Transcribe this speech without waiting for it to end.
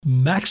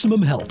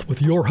Maximum Health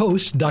with your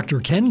host,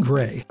 Dr. Ken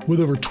Gray. With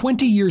over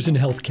 20 years in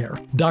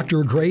healthcare,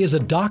 Dr. Gray is a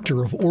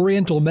doctor of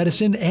Oriental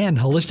medicine and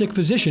holistic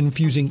physician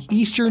fusing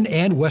Eastern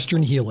and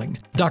Western healing.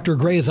 Dr.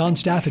 Gray is on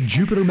staff at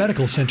Jupiter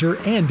Medical Center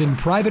and in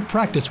private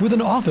practice with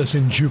an office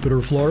in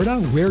Jupiter, Florida,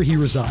 where he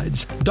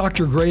resides.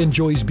 Dr. Gray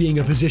enjoys being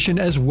a physician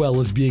as well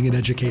as being an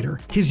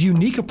educator. His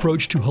unique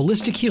approach to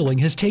holistic healing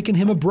has taken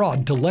him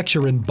abroad to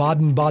lecture in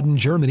Baden-Baden,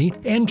 Germany,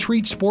 and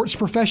treat sports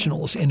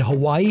professionals in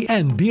Hawaii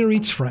and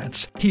Biarritz,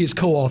 France. He is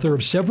co-author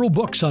of several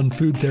books on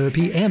food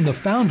therapy and the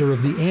founder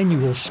of the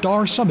annual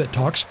Star Summit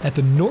Talks at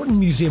the Norton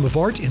Museum of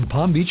Art in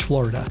Palm Beach,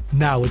 Florida.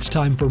 Now it's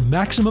time for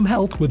Maximum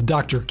Health with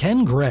Dr.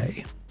 Ken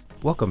Gray.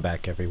 Welcome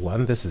back,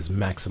 everyone. This is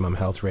Maximum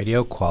Health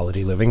Radio,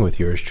 Quality Living with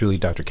yours truly,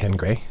 Dr. Ken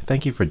Gray.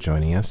 Thank you for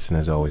joining us. And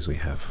as always, we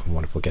have a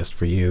wonderful guest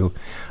for you.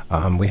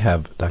 We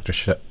have Dr.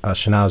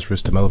 Shahnaz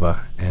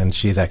Rustamova, and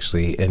she's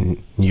actually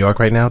in New York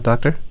right now,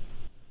 Doctor?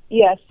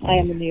 Yes, I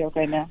am in New York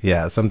right now.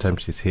 Yeah,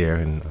 sometimes she's here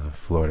in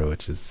Florida,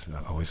 which is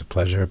always a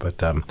pleasure.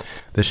 But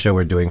this show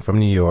we're doing from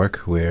New York,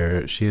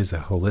 where she is a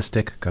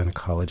holistic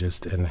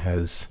gynecologist and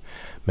has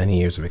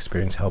many years of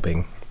experience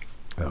helping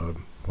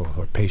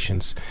her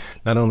patients,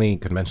 not only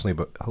conventionally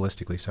but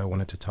holistically. So I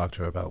wanted to talk to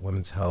her about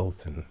women's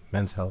health and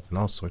men's health and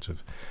all sorts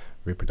of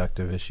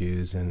reproductive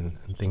issues and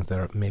things that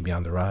are maybe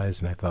on the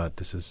rise. And I thought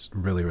this is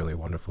really, really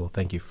wonderful.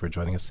 Thank you for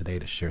joining us today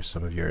to share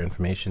some of your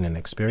information and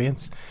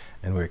experience.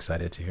 And we're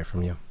excited to hear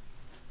from you.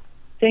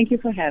 Thank you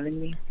for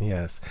having me.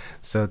 Yes.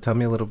 So tell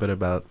me a little bit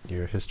about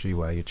your history,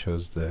 why you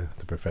chose the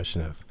profession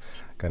of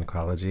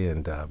gynecology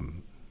and,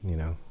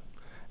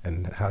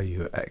 and how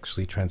you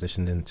actually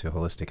transitioned into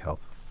holistic health.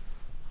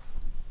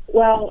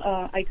 Well,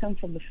 I come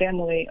from the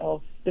family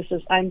of,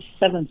 I'm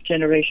seventh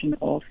generation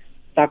of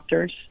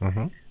doctors,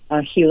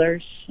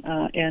 healers,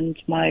 and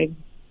my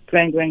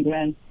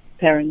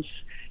grandparents,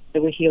 they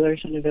were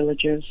healers in the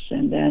villages,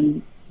 and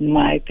then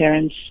my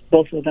parents,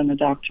 both of them are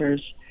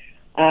doctors.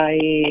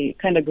 I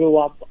kind of grew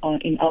up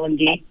in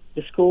L&D,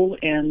 the school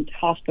and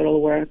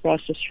hospital were across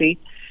the street.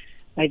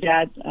 My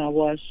dad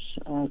was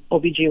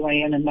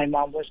OBGYN and my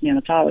mom was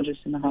neonatologist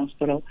in the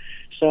hospital.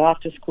 So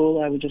after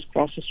school, I would just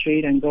cross the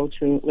street and go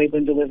to labor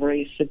and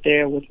delivery, sit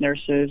there with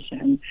nurses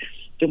and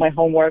do my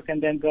homework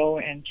and then go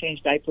and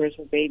change diapers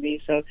with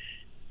babies. So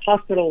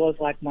hospital was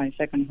like my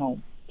second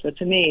home. So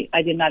to me,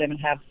 I did not even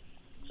have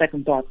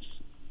second thoughts.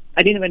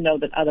 I didn't even know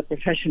that other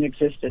profession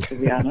existed, to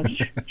be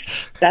honest.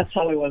 That's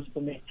how it was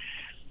for me.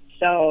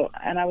 So,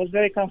 and I was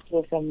very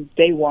comfortable from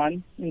day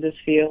one in this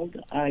field.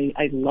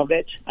 I love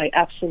it. I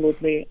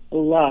absolutely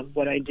love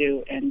what I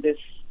do. And it's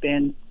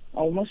been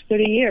almost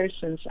 30 years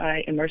since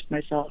I immersed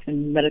myself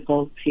in the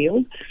medical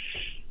field.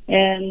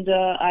 And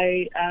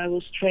I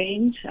was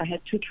trained. I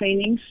had two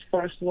trainings.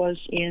 First was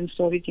in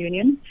Soviet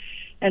Union.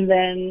 And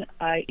then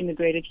I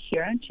immigrated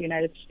here to the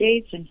United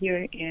States. And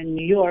here in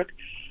New York,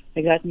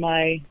 I got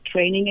my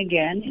training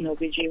again in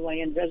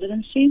OBGYN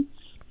residency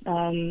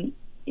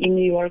in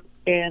New York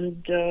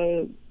and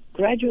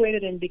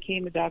graduated and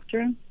became a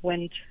doctor,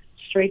 went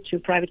straight to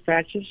private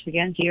practice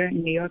again here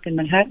in New York and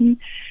Manhattan.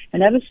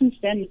 And ever since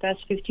then, the past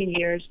 15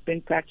 years,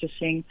 been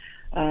practicing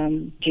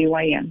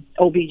OBGYN.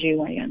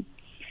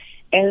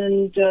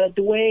 And the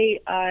way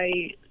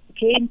I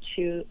came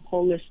to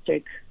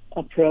holistic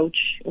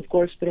approach, of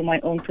course, through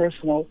my own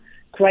personal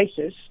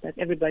crisis that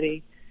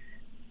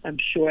I'm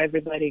sure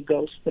everybody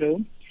goes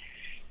through.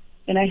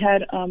 And I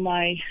had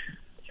my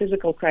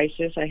physical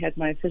crisis. I had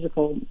my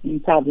physical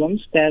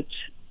problems that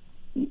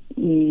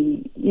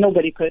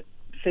nobody could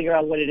figure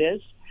out what it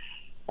is.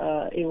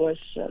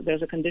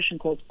 There's a condition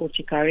called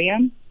urticaria,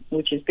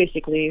 which is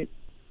basically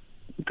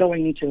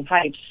going into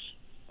hives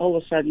all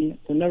of a sudden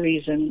for no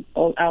reason.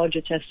 All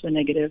allergy tests were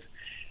negative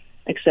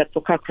except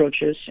for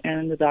cockroaches.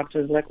 And the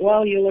doctor was like,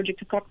 well, you're allergic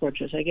to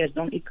cockroaches. I guess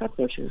don't eat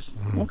cockroaches.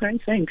 Okay,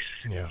 thanks.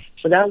 Yeah.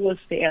 So that was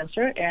the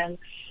answer. And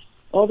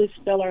all these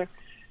stellar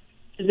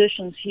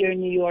physicians here in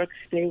New York,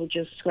 they were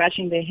just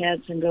scratching their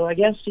heads and go, I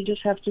guess you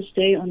just have to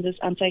stay on this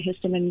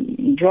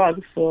antihistamine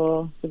drug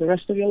for the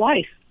rest of your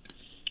life.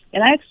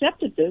 And I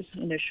accepted this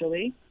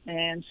initially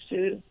and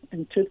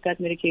took that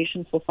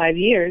medication for 5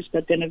 years,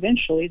 but then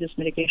eventually this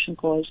medication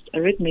caused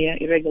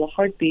arrhythmia, irregular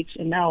heartbeats,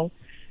 and now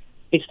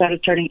it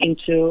started turning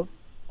into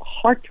a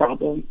heart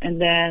problem. And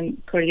then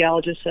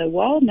cardiologist said,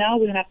 well, now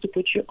we're going to have to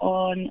put you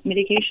on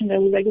medication that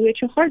will regulate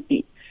your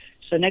heartbeat.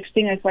 So next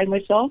thing I find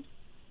myself,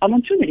 I'm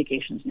on two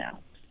medications now.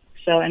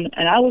 So, and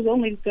I was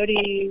only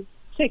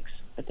 36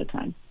 at the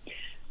time.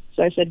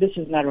 So I said, this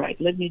is not right.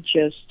 Let me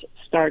just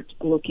start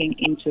looking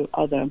into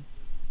other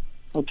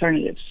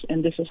alternatives.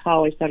 And this is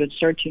how I started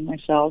searching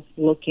myself,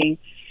 looking.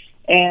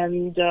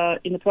 And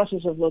in the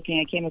process of looking,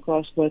 I came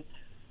across with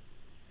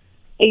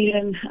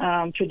Asian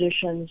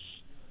traditions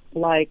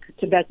like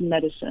Tibetan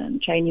medicine,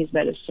 Chinese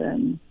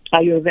medicine,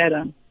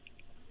 Ayurveda.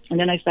 And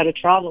then I started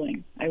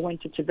traveling. I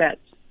went to Tibet.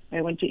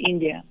 I went to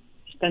India,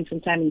 spent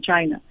some time in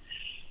China,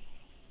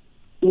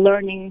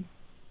 learning,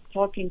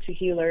 talking to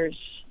healers,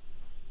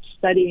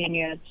 studying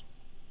it,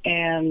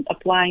 and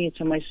applying it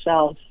to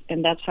myself.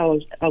 And that's how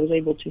I was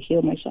able to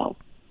heal myself.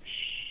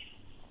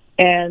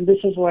 And this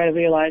is where I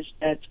realized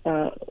that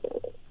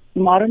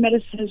modern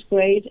medicine is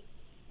great,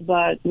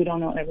 but we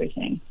don't know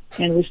everything.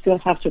 And we still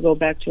have to go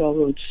back to our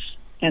roots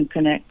and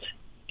connect.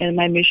 And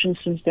my mission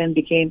since then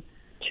became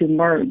to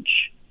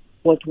merge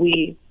what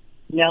we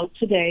know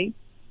today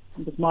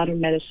with modern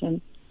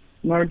medicine,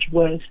 merge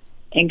with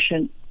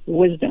ancient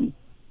wisdom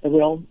that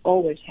we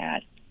always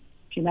had.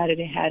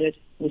 Humanity had it.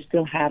 We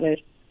still have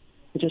it.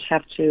 We just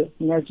have to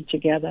merge it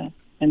together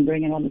and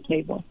bring it on the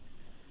table.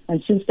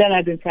 And since then,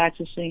 I've been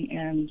practicing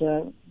and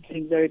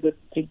getting very good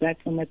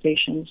feedback from my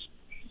patients.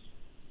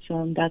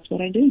 So that's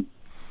what I do.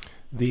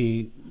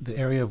 The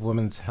area of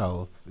women's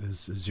health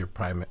is your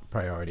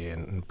priority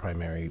and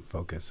primary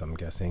focus, I'm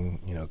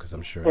guessing, because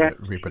I'm sure Correct.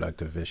 that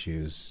reproductive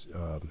issues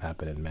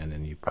happen in men,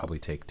 and you probably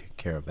take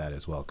care of that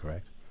as well,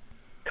 correct?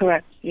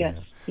 Correct, yes.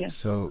 Yeah. Yes.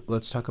 So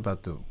let's talk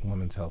about the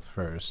women's health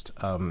first.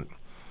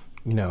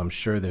 I'm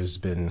sure there's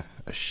been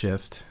a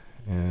shift,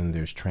 and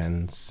there's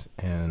trends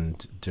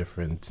and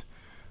different,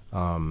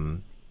 I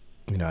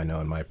know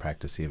in my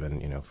practice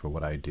even, for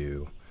what I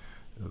do,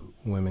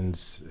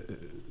 women's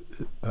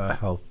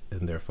health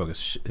and their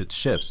focus, it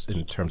shifts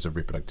in terms of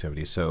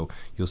reproductivity. So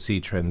you'll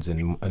see trends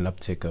in an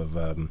uptick of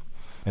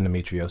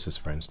endometriosis,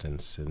 for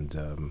instance,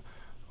 and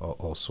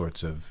all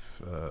sorts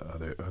of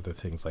other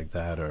things like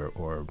that,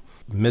 or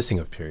missing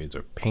of periods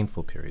or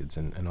painful periods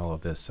and all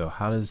of this. So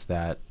how does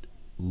that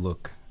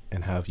look,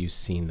 and how have you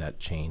seen that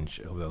change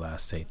over the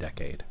last, say,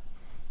 decade?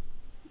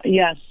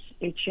 Yes,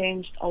 it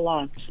changed a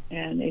lot,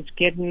 and it's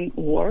getting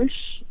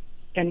worse.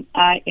 And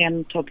I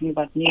am talking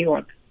about New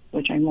York,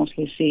 which I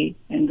mostly see.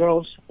 And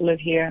girls live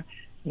here,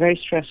 very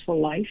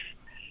stressful life.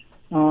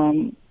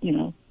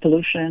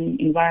 Pollution,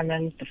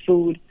 environment, the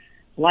food,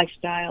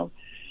 lifestyle.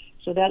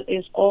 So that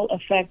all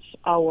affects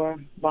our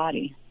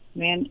body,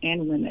 men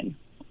and women.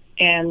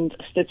 And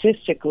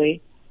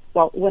statistically,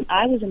 when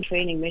I was in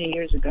training many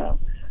years ago,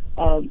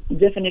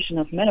 definition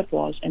of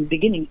menopause and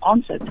beginning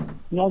onset,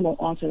 normal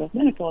onset of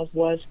menopause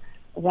was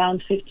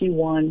around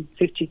 51,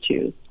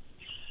 52.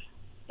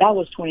 That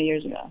was 20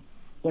 years ago,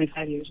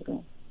 25 years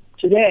ago.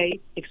 Today,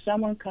 if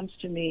someone comes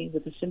to me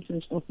with the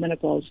symptoms of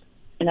menopause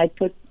and I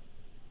put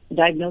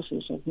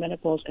diagnosis of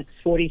menopause at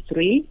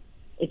 43,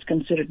 it's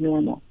considered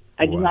normal.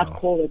 I do not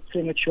call it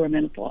premature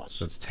menopause.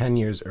 So it's 10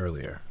 years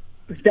earlier.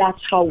 That's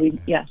how we,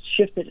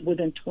 shifted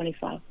within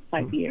 25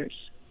 years.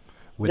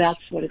 That's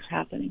what is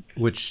happening.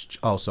 Which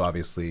also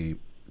obviously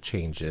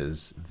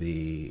changes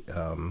the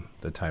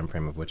time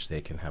frame of which they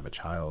can have a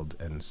child,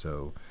 and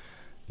so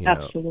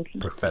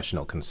Absolutely.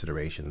 Professional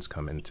considerations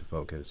come into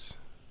focus.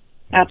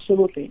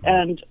 Absolutely.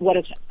 And what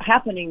is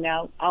happening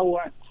now,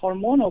 our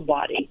hormonal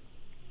body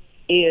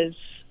is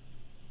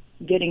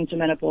getting to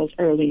menopause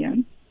earlier,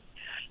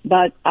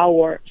 but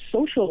our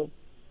social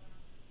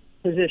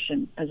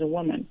position as a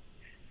woman,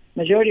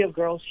 majority of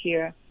girls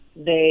here,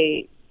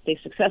 they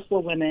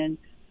successful women,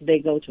 they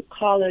go to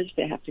college,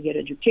 they have to get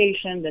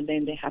education, then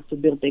they have to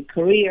build their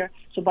career.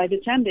 So by the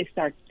time they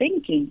start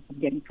thinking of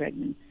getting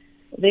pregnant,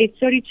 they're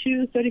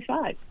 32,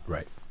 35.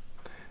 Right.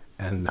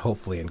 And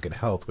hopefully in good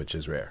health, which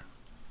is rare.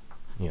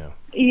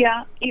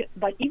 Yeah,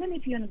 but even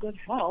if you're in good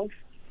health,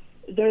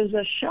 there's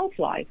a shelf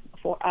life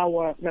for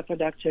our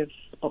reproductive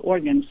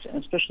organs,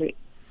 especially,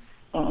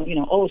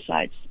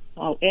 oocytes,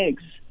 our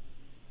eggs.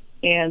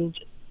 And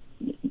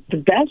the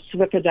best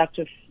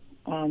reproductive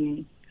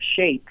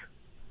shape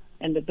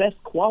and the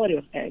best quality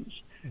of eggs,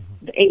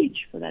 the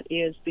age for that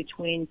is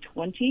between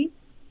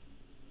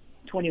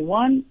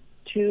 21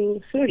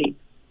 to 30.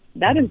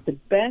 That is the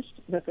best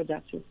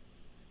reproductive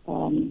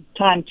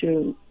time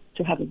to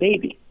have a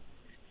baby.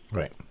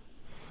 Right.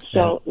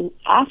 So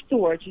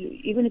afterwards,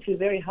 even if you're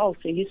very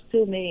healthy, you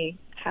still may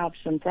have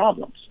some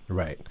problems.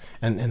 Right.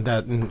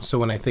 And so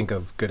when I think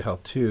of good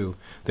health too,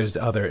 there's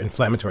other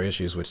inflammatory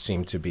issues which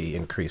seem to be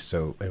increased.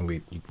 So, and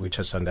we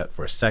touched on that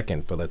for a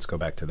second, but let's go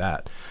back to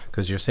that,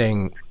 because you're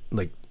saying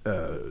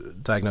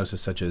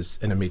diagnosis such as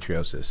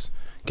endometriosis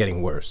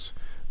getting worse,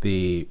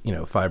 the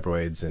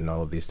fibroids and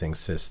all of these things,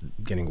 cysts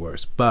getting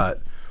worse,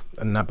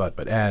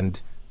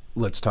 and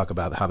let's talk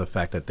about how the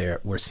fact that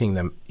we're seeing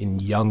them in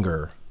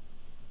younger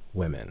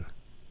women.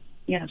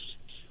 Yes.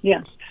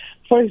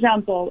 For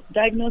example,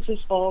 diagnosis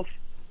of,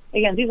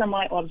 again, these are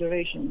my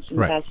observations in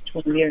the past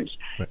 20 years.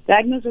 Right.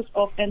 Diagnosis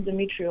of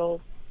endometrial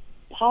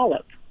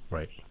polyp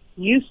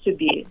used to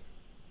be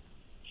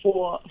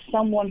for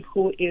someone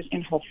who is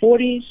in her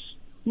 40s,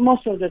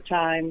 most of the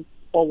time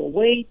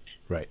overweight,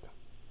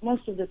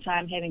 most of the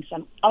time having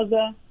some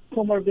other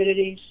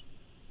comorbidities.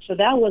 So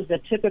that was the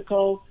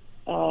typical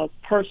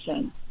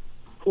person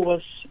who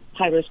was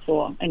high risk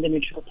for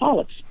endometrial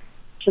polyps.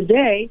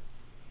 Today,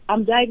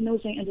 I'm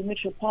diagnosing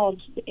endometrial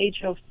polyps at the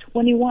age of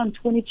 21,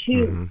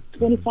 22,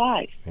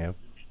 25. Yep.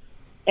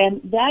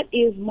 And that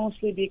is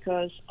mostly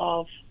because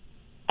of,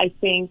 I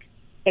think,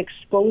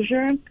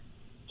 exposure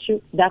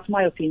to, that's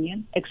my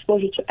opinion,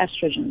 exposure to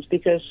estrogens,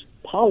 because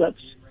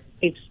polyps,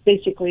 it's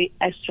basically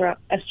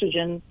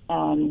estrogen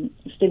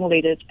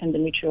stimulated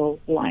endometrial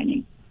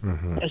lining,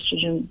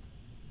 estrogen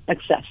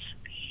excess.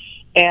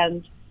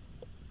 And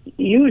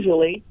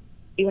usually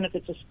even if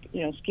it's a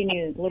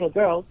skinny little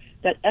girl,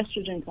 that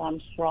estrogen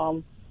comes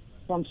from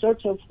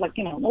sorts of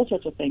all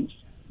sorts of things.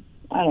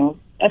 I don't know,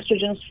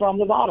 estrogens from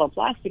the bottle,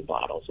 plastic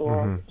bottles,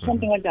 or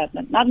something like that.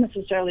 Not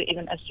necessarily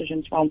even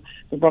estrogens from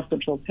the birth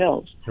control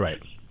pills.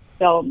 Right.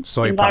 So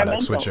soy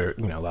products, which are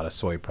a lot of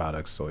soy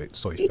products, soy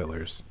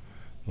fillers,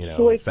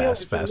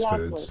 fast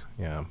foods.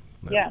 Yeah.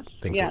 Yes.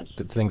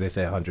 The things they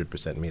say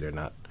 100% meat are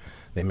not.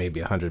 They may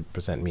be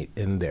 100% meat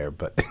in there,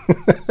 but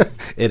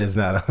it is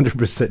not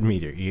 100%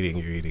 meat you're eating.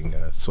 You're eating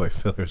soy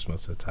fillers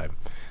most of the time.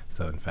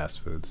 So in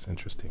fast foods,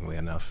 interestingly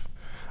enough.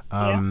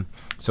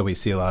 So we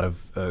see a lot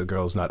of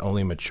girls not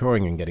only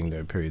maturing and getting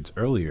their periods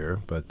earlier,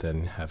 but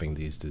then having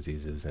these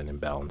diseases and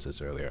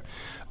imbalances earlier.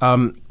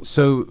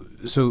 So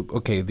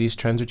okay, these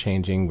trends are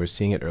changing. We're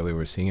seeing it earlier.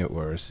 We're seeing it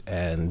worse,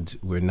 and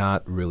we're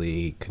not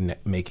really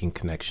making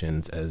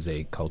connections as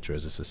a culture,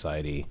 as a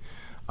society.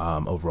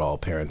 Overall,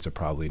 parents are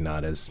probably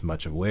not as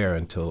much aware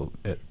until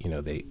it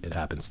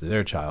happens to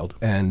their child.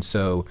 And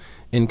so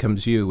in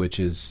comes you,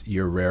 which is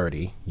your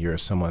rarity. You're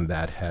someone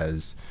that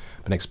has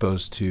been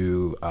exposed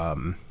to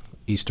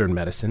Eastern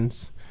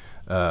medicines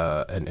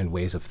and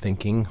ways of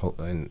thinking,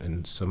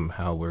 and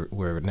somehow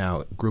we're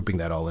now grouping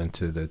that all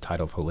into the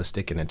title of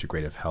holistic and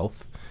integrative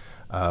health,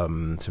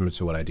 similar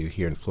to what I do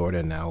here in Florida.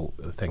 And now,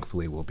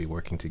 thankfully, we'll be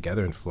working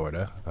together in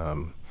Florida.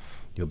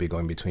 You'll be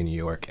going between New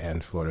York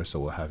and Florida, so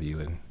we'll have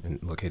you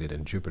located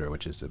in Jupiter,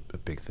 which is a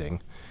big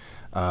thing.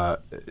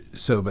 But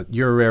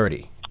you're a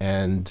rarity.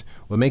 And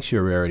what makes you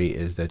a rarity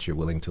is that you're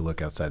willing to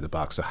look outside the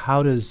box. So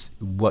how does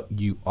what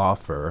you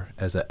offer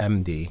as a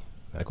MD,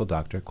 medical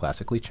doctor,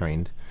 classically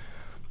trained,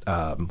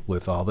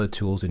 with all the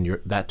tools in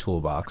that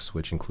toolbox,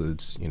 which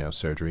includes,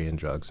 surgery and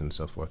drugs and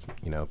so forth,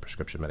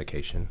 prescription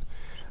medication,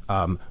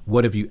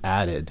 what have you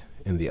added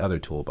in the other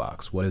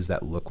toolbox? What does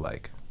that look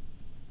like?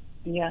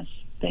 Yes,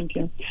 thank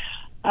you.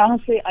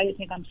 Honestly, I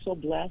think I'm so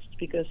blessed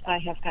because I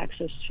have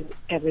access to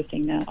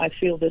everything now. I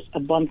feel this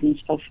abundance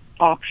of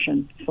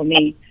option for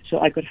me so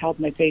I could help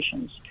my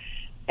patients.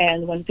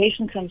 And when a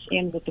patient comes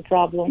in with the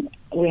problem,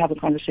 we have a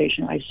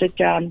conversation. I sit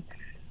down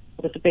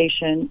with the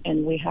patient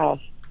and we have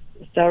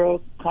a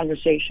thorough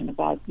conversation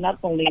about not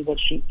only what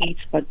she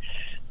eats, but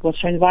what's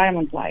her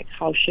environment like,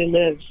 how she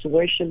lives,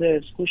 where she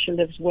lives, who she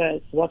lives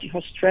with, what's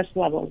her stress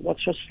level,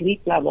 what's her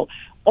sleep level.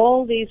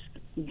 All these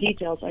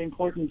details are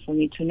important for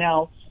me to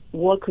know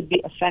what could be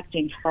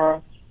affecting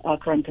her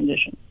current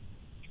condition,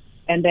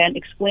 and then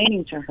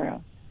explaining to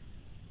her.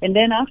 And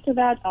then after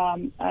that,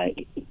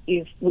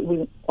 if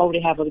we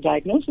already have a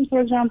diagnosis, for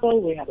example,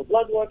 we have a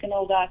blood work and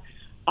all that,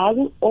 I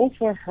will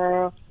offer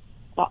her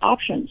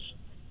options.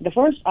 The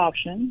first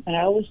option, and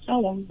I always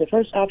tell them, the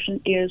first option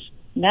is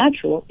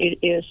natural. It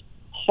is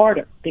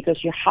harder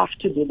because you have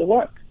to do the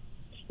work.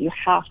 You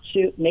have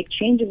to make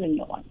changes in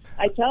your life.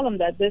 I tell them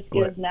that this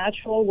is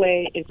natural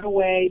way, it's a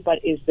way, but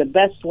it's the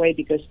best way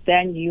because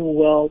then you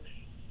will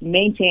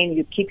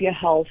you keep your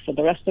health for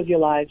the rest of your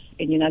life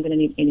and you're not going to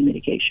need any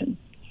medication.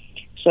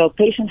 So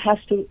patient has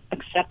to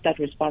accept that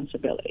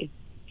responsibility.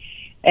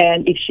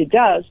 And if she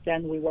does,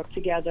 then we work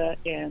together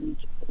and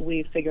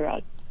we figure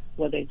out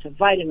whether it's a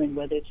vitamin,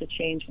 whether it's a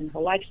change in her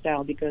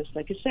lifestyle, because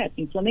like you said,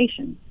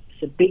 inflammation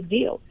is a big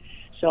deal.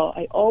 So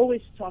I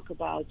always talk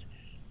about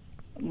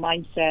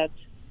mindset,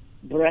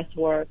 breath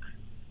work,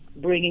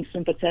 bringing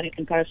sympathetic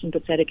and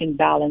parasympathetic in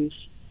balance,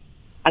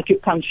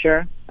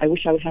 acupuncture. I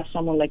wish I would have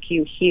someone like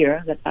you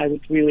here that I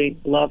would really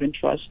love and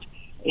trust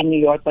in New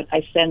York, but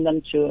I send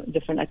them to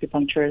different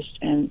acupuncturists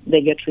and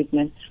they get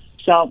treatment.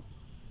 So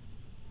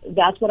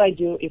that's what I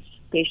do if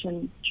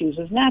patient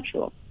chooses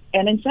natural.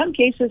 And in some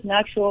cases,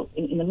 natural,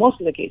 in the most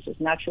of the cases,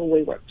 natural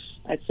way works.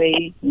 I'd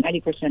say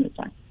 90% of the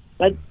time.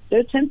 But there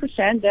are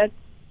 10% that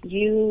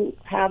you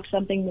have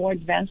something more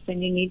advanced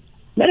and you need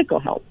medical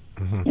help.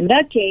 Mm-hmm. In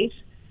that case,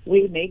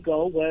 we may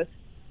go with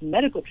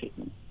medical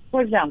treatment.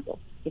 For example,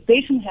 the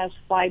patient has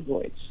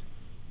fibroids.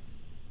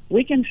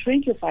 We can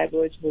shrink your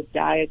fibroids with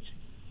diet,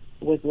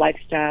 with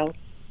lifestyle,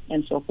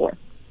 and so forth,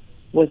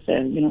 with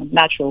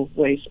natural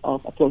ways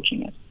of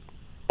approaching it.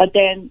 But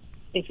then,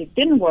 if it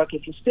didn't work,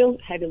 if you're still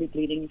heavily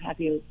bleeding,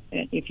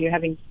 if you're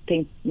having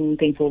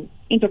painful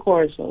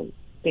intercourse or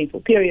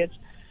painful periods,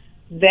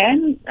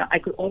 then I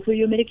could offer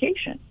you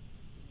medication,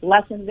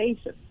 less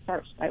invasive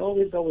first. I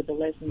always go with the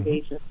less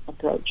invasive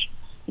approach.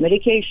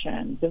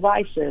 Medication,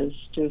 devices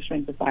to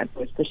shrink the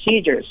fibroids,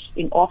 procedures,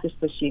 in-office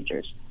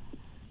procedures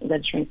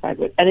that shrink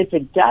fibroids. And if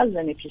it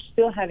doesn't, if you're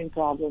still having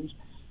problems,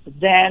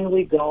 then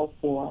we go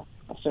for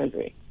a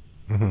surgery.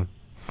 Mm-hmm.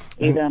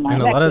 And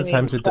a lot of the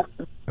times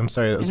I'm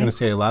sorry, I was going to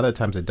say a lot of the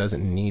times it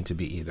doesn't need to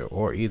be either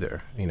or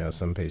either.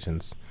 Some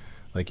patients,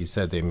 like you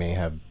said, they may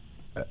have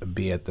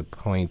be at the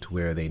point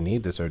where they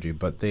need the surgery,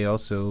 but they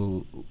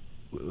also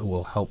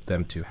will help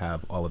them to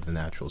have all of the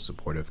natural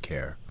supportive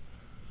care.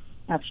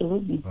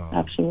 Absolutely.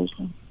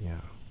 Absolutely.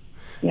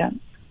 Yeah.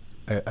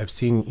 I've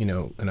seen,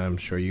 and I'm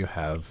sure you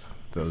have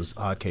those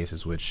odd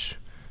cases which,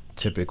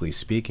 typically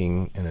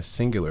speaking, in a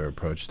singular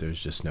approach,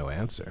 there's just no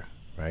answer,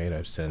 right?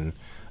 I've seen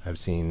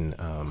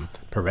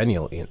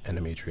perennial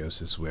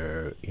endometriosis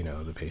where,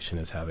 the patient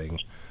is having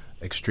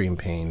extreme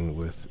pain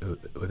with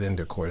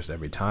intercourse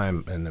every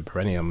time, and the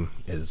perineum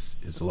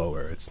is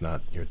lower. It's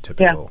not your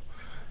typical,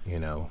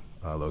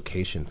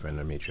 location for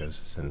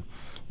endometriosis. And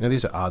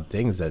these are odd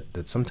things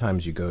that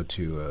sometimes you go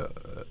to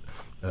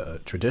a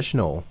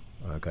traditional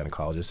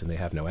gynecologist and they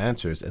have no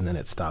answers, and then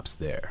it stops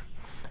there.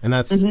 And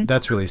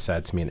that's really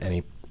sad to me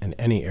in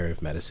any area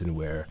of medicine,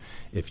 where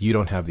if you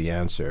don't have the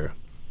answer,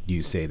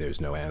 you say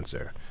there's no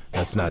answer.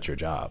 That's not your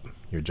job.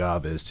 Your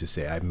job is to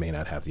say, I may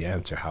not have the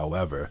answer.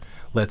 However,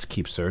 let's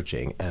keep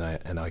searching,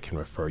 and I can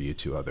refer you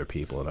to other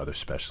people and other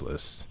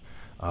specialists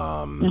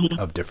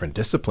of different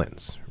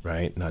disciplines,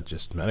 right? Not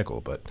just medical,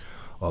 but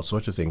all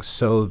sorts of things,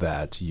 so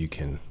that we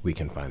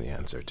can find the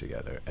answer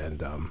together.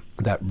 And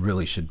that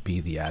really should be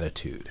the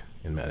attitude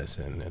in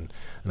medicine, and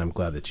I'm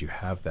glad that you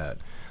have that.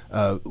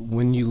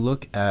 When you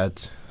look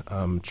at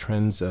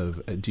trends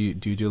of, do you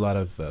do a lot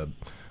of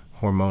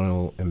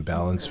hormonal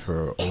imbalance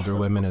for older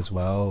women as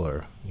well,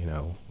 or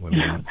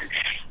women?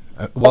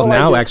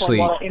 Now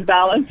actually,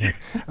 imbalance.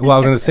 Well, I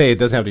was going to say, it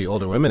doesn't have to be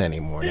older women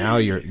anymore. Now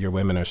your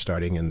women are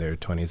starting in their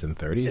 20s and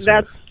 30s.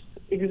 That's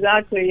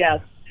exactly,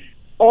 yes.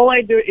 All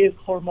I do is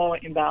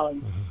hormonal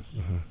imbalance,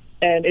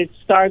 and it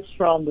starts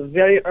from the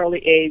very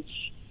early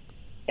age.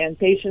 And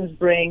patients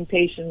bring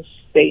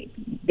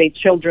they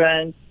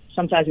children,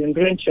 sometimes even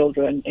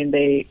grandchildren in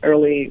the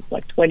early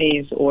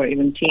 20s or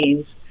even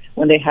teens,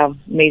 when they have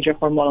major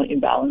hormonal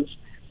imbalance.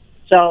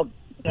 So,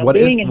 what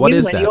is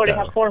that, you already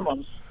have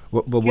hormones.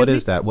 What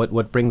is that?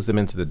 What brings them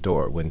into the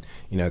door? When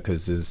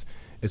because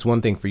it's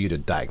one thing for you to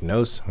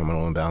diagnose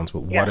hormonal imbalance,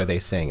 but what are they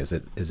saying? Is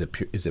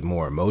it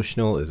more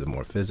emotional? Is it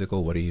more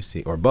physical? What do you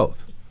see, or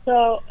both?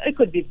 So it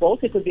could be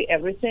both. It could be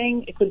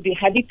everything. It could be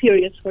heavy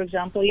periods, for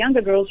example.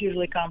 Younger girls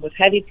usually come with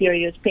heavy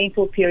periods,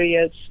 painful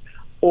periods,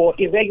 or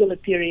irregular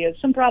periods,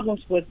 some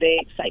problems with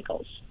the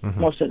cycles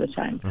most of the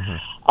time.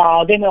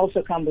 They may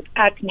also come with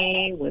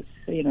acne, with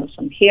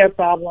some hair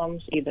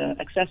problems, either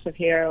excessive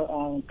hair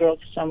growth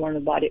somewhere in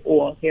the body,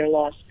 or hair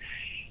loss.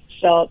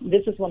 So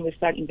this is when we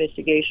start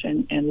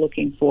investigation and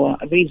looking for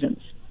reasons,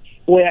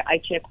 where I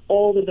check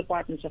all the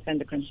departments of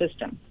endocrine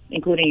system,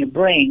 including your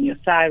brain, your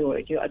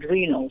thyroid, your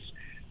adrenals,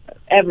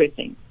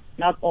 everything,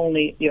 not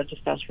only your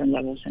testosterone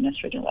levels and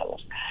estrogen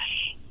levels.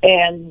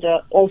 And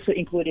also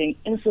including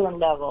insulin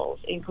levels,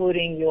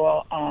 including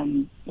your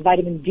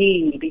vitamin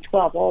D,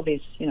 B12, all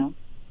these,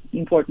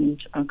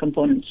 important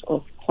components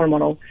of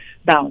hormonal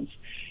balance.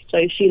 So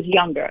if she's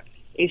younger,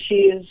 if she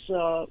is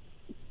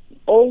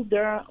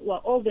older,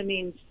 older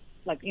means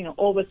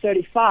over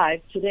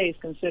 35, today is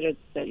considered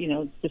that,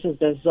 this is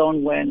the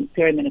zone when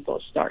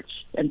perimenopause starts.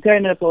 And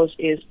perimenopause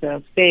is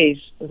the phase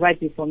right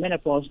before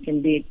menopause,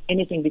 can be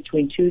anything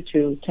between 2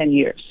 to 10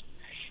 years,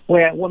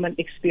 where a woman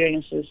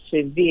experiences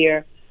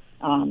severe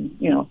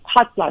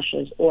hot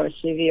flashes or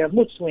severe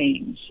mood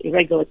swings,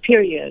 irregular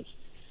periods,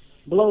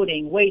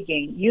 bloating, weight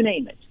gain, you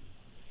name it.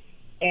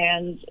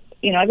 And,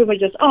 everybody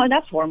just,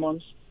 that's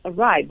hormones.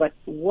 Right, but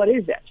what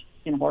is it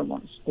in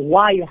hormones?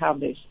 Why you have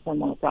these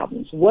hormonal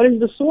problems? What is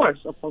the source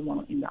of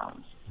hormonal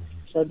imbalance?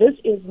 So this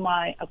is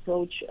my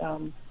approach.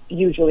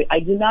 Usually, I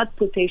do not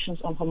put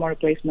patients on hormone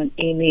replacement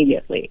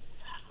immediately.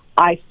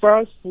 I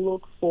first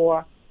look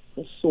for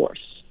the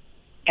source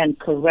and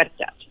correct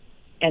that.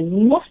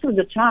 And most of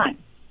the time,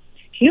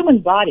 human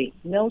body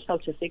knows how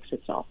to fix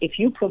itself. If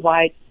you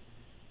provide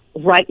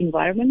right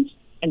environment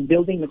and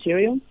building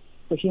material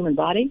for human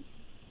body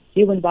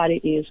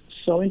is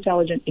so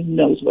intelligent, it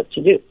knows what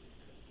to do.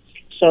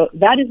 So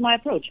that is my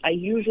approach. I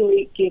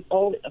usually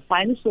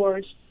find the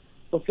source,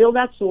 fulfill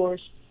that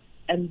source,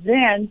 and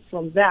then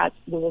from that,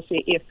 we will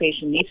see if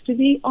patient needs to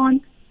be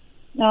on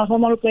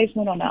hormone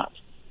replacement or not.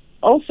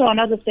 Also,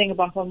 another thing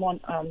about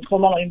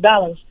hormonal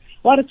imbalance,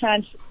 a lot of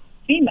times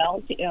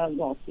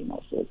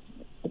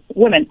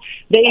women,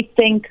 they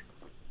think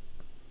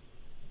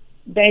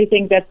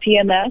that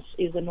PMS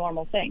is a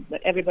normal thing,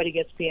 that everybody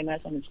gets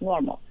PMS and it's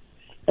normal.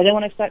 But then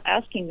when I start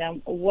asking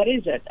them, what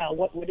is it?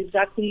 What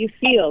exactly you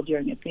feel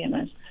during your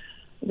PMS?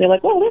 They're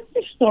like,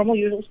 that's just normal,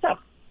 usual stuff.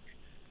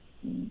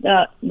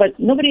 But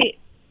nobody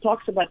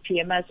talks about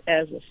PMS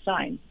as a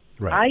sign.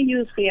 Right. I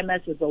use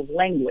PMS as a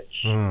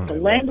language. The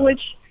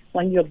language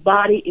when your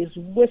body is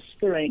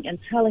whispering and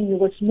telling you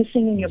what's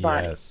missing in your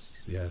body.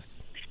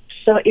 Yes.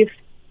 So if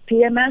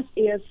PMS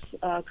is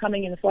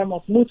coming in the form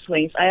of mood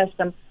swings, I ask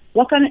them,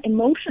 what kind of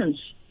emotions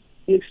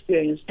you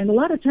experience? And a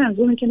lot of times,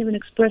 women can't even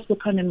express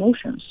what kind of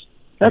emotions.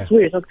 That's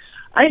weird. So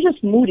I'm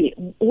just moody.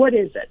 What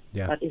is it?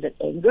 Yeah. Is it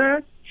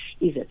anger?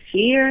 Is it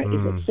fear?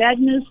 Is it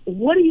sadness?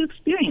 What are you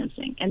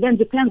experiencing? And then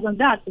depends on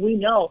that, we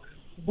know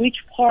which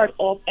part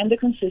of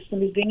endocrine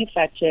system is being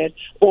affected,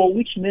 or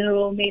which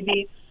mineral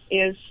maybe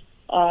is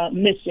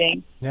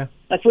missing. Yeah.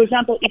 Like, for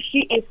example, if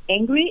she is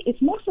angry,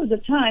 it's most of the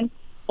time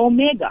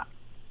omega.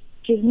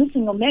 She's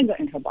missing omega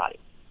in her body.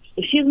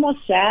 If she's more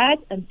sad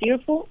and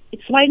fearful,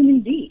 it's vitamin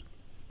D.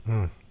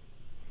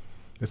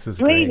 This is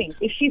craving.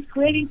 Great. If she's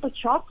craving for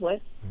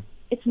chocolate,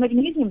 it's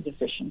magnesium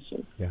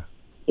deficiency. Yeah.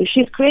 If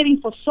she's craving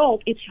for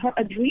salt, it's her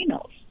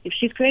adrenals. If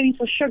she's craving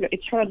for sugar,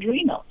 it's her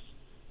adrenals.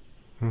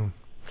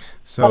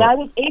 So, but I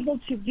was able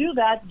to do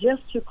that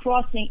just to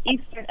crossing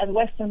Eastern and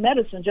Western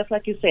medicine, just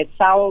like you said,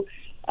 sour,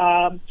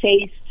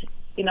 taste,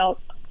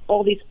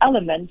 all these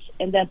elements,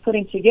 and then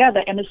putting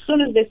together. And as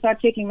soon as they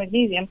start taking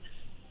magnesium,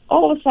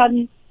 all of a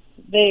sudden,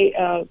 they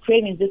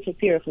cravings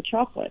disappear for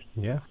chocolate.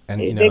 Yeah, and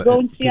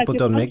people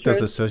don't make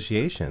those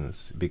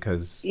associations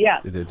because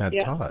they're not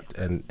taught,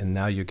 and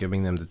now you're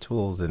giving them the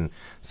tools. And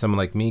someone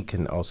like me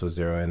can also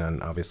zero in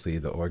on obviously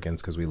the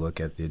organs, because we look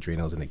at the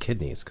adrenals and the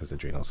kidneys, because the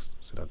adrenals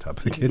sit on top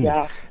of the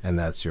kidneys, and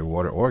that's your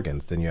water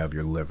organs. Then you have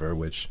your liver,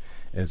 which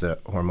is a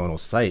hormonal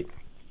site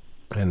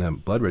and a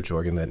blood-rich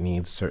organ that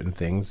needs certain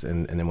things,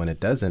 and then when it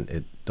doesn't,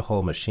 the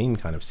whole machine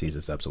kind of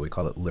seizes up. So we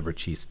call it liver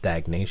qi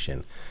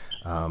stagnation.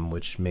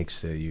 Which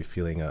makes you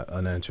feeling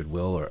unanswered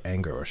will or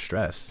anger or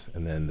stress.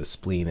 And then the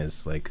spleen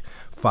is like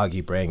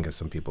foggy brain, because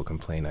some people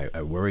complain,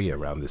 I worry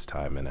around this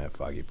time and I have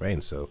foggy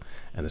brain. So,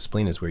 and the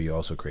spleen is where you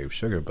also crave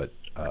sugar, but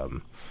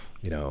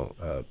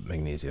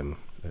magnesium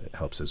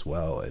helps as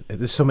well.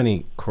 There's so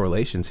many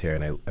correlations here,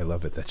 and I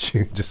love it that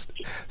you just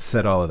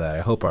said all of that.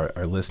 I hope our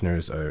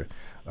listeners are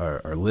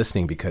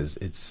listening, because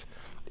it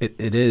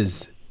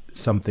is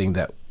something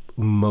that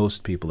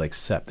most people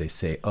accept. They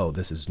say, oh,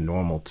 this is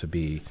normal to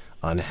be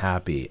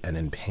unhappy and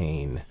in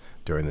pain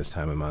during this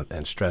time of month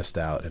and stressed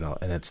out,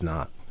 and it's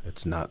not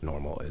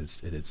normal.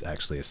 It is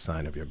actually a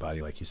sign of your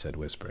body, like you said,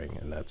 whispering,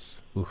 and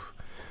that's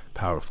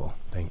powerful.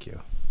 Thank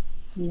you.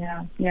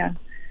 Yeah.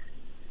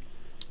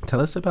 Tell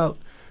us about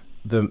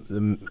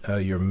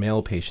your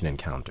male patient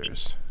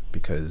encounters,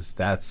 because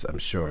that's, I'm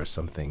sure,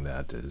 something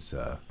that is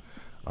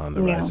on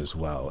the rise as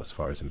well, as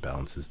far as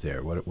imbalances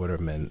there. What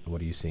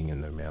are you seeing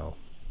in the male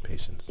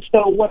patients?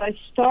 So what I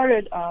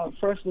started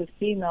first with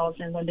females,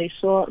 and when they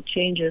saw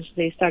changes,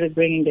 they started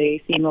bringing the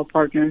female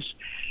partners.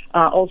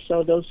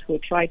 Also, those who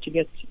tried to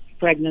get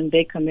pregnant,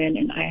 they come in,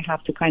 and I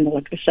have to kind of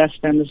like assess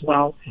them as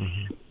well.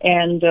 Mm-hmm.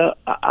 And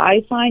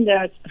I find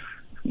that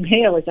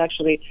male is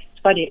actually,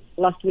 it's funny,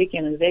 last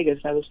weekend in Vegas,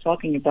 I was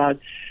talking about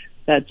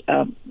that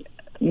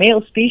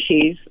male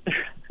species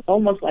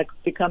almost like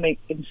becoming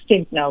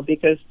extinct now,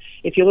 because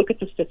if you look at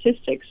the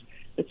statistics,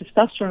 the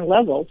testosterone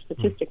level,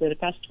 statistically, the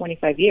past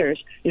 25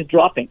 years, is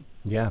dropping.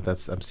 Yeah,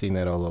 I'm seeing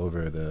that all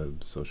over the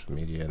social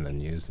media and the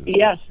news. And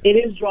yes, it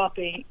is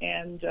dropping,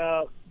 and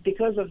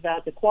because of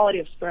that, the quality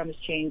of sperm is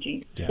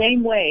changing. Yes.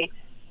 Same way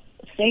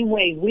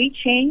we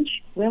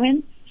change,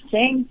 women,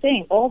 same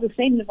thing. All the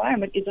same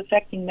environment is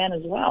affecting men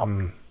as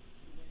well,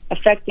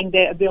 affecting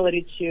their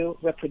ability to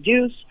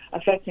reproduce,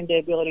 affecting their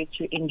ability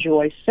to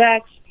enjoy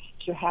sex,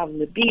 to have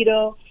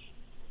libido.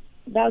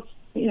 That's,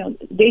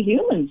 they're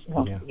humans.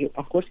 Well,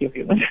 of course you're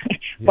human.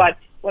 But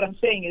what I'm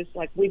saying is,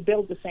 like, we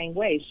build the same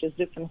way. It's just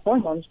different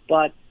hormones,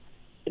 but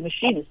the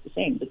machine is the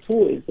same. The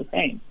tool is the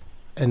same.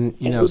 And,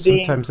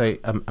 sometimes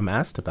I'm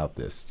asked about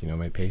this.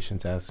 My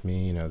patients ask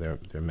me,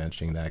 they're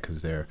mentioning that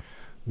because they're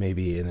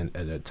maybe at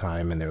a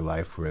time in their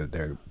life where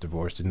they're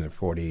divorced in their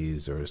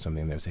 40s or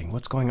something. They're saying,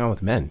 what's going on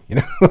with men?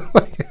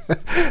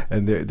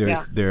 And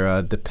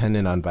they're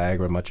dependent on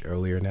Viagra much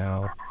earlier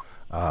now.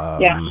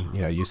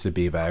 It used to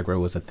be Viagra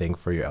was a thing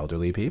for your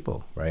elderly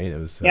people, right? It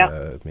was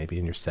maybe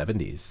in your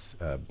 70s.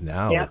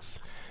 Now it's,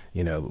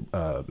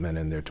 men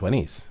in their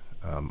 20s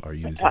are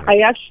using it. I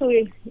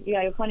actually,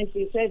 funny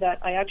you say that.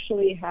 I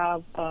actually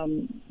have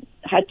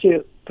had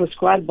to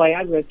prescribe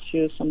Viagra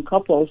to some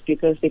couples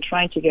because they're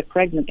trying to get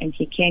pregnant, and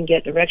he can't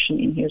get erection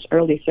in his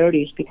early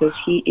 30s because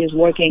he is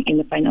working in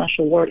the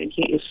financial world, and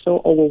he is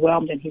so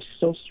overwhelmed and he's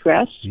so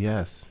stressed.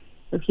 Yes.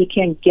 That he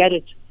can't get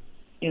it,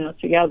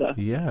 together.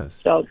 Yes.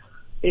 So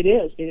it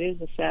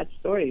is a sad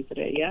story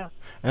today, yeah.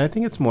 And I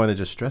think it's more than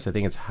just stress. I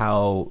think it's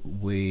how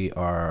we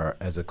are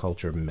as a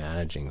culture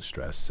managing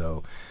stress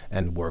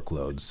and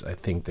workloads. I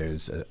think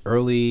there's an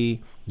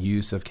early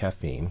use of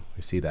caffeine.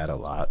 We see that a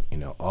lot.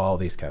 All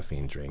these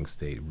caffeine drinks,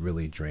 they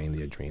really drain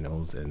the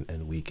adrenals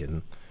and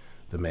weaken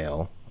the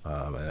male.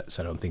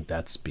 So I don't think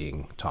that's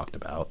being talked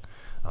about.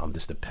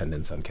 This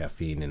dependence on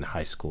caffeine in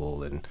high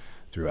school and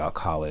throughout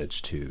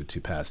college to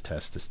pass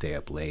tests, to stay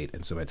up late.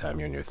 And so by the time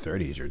you're in your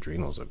 30s, your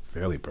adrenals are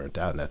fairly burnt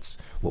out. And that's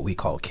what we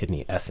call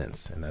kidney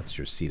essence. And that's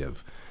your seat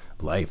of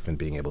life and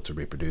being able to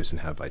reproduce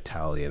and have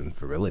vitality and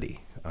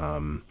virility.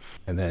 And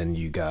then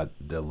you got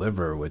the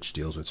liver, which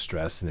deals with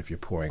stress. And if you're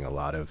pouring a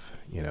lot of,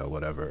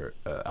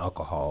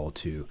 alcohol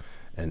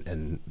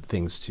and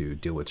things to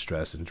deal with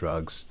stress and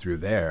drugs through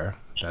there,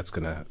 that's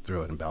going to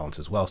throw an imbalance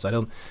as well.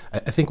 So I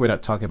think we're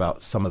not talking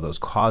about some of those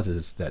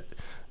causes that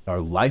are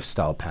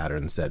lifestyle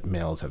patterns that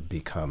males have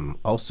become.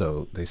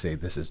 Also, they say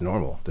this is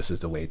normal. This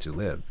is the way to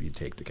live. You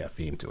take the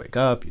caffeine to wake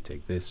up. You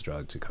take this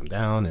drug to come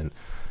down, and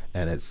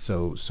it's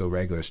so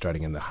regular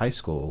starting in the high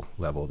school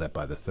level that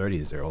by the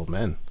 30s they're old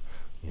men.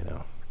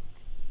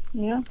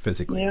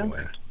 Physically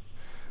anyway.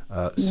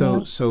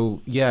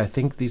 So I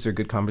think these are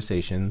good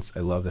conversations.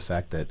 I love the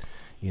fact that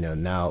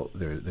now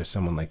there's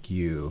someone like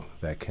you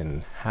that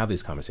can have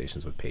these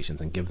conversations with patients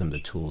and give them the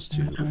tools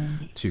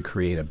to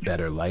create a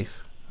better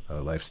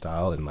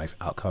lifestyle and life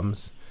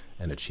outcomes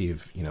and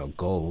achieve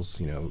goals.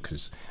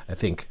 Because I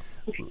think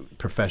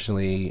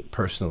professionally,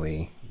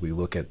 personally, we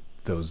look at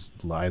those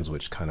lines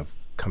which kind of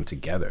come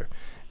together.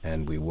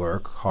 And we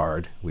work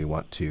hard. We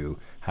want to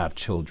have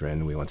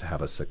children. We want to have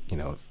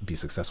be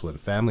successful in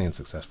family and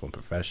successful in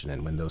profession.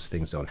 And when those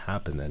things don't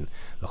happen, then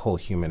the whole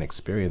human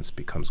experience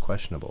becomes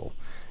questionable.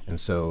 And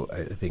so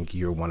I think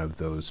you're one of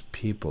those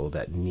people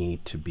that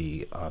need to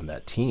be on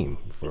that team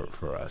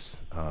for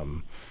us.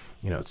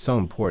 It's so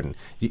important.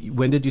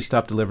 When did you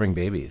stop delivering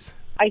babies?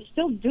 I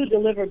still do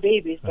deliver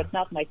babies, but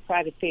not my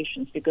private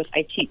patients because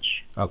I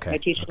teach. Okay. I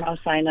teach at Mount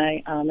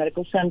Sinai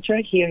Medical Center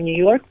here in New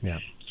York. Yeah.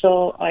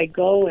 So I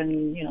go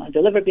and, I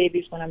deliver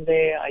babies when I'm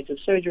there. I do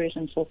surgeries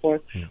and so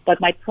forth. Yeah.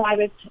 But my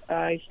private,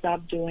 I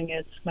stopped doing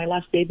it. My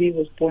last baby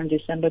was born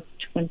December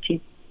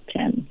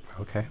 2010.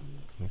 Okay.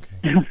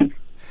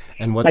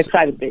 And what's my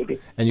private baby?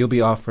 And you'll be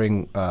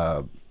offering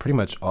pretty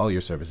much all your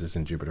services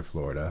in Jupiter,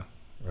 Florida,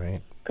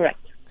 right?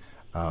 Correct.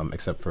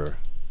 Except for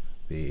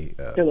the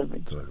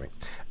delivery.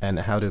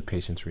 And how do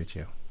patients reach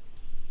you?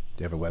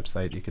 Do you have a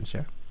website you can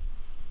share?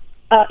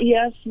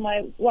 Yes,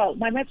 my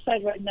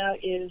website right now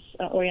is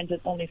oriented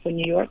only for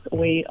New York.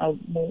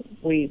 Mm-hmm.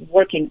 We're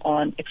working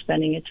on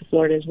expanding it to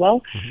Florida as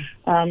well.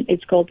 Mm-hmm.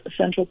 It's called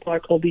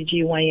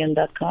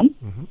centralparkobgyn.com.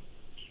 Mm-hmm.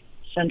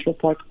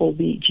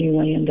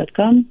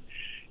 centralparkobgyn.com.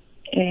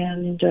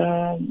 And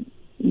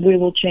we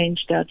will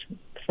change that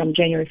from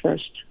January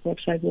 1st.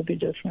 Website will be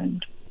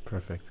different.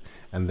 Perfect.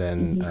 And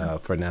then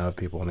for now, if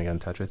people want to get in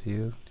touch with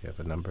you, do you have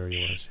a number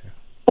you want to share?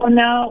 For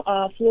now,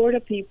 Florida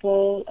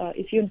people,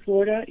 if you're in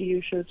Florida,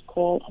 you should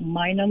call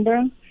my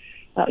number.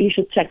 You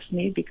should text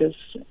me because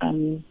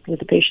I'm with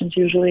the patients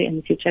usually, and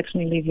if you text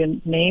me, leave your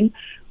name,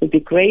 would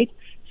be great.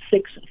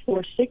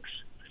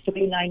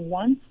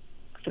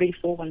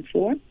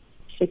 646-391-3414.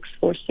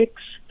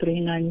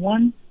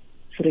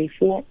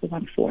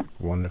 646-391-3414.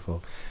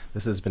 Wonderful.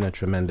 This has been a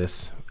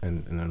tremendous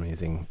and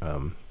amazing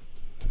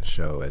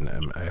show, and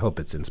I hope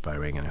it's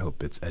inspiring, and I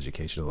hope it's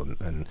educational,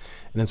 and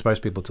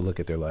inspires people to look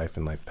at their life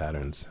and life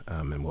patterns,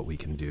 and what we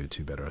can do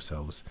to better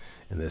ourselves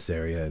in this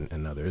area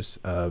and others.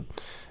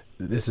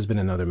 This has been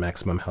another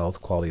Maximum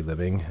Health Quality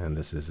Living, and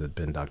this has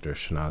been Dr.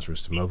 Shanaz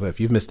Rustamova. If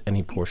you've missed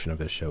any portion of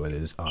this show, it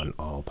is on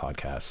all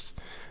podcasts,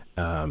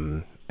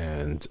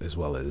 and as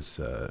well as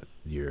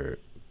your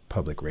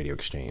public radio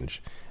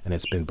exchange. And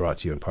it's been brought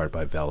to you in part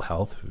by VELL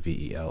Health,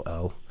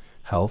 VELL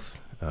Health,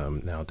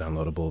 now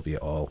downloadable via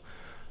all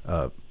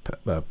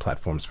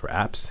platforms for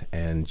apps,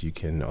 and you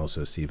can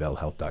also see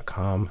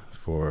vellhealth.com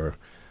for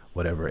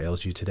whatever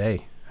ails you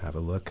today. Have a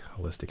look.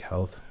 Holistic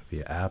Health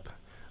via app,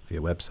 via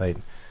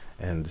website,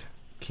 and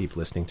keep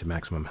listening to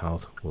Maximum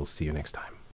Health. We'll see you next time.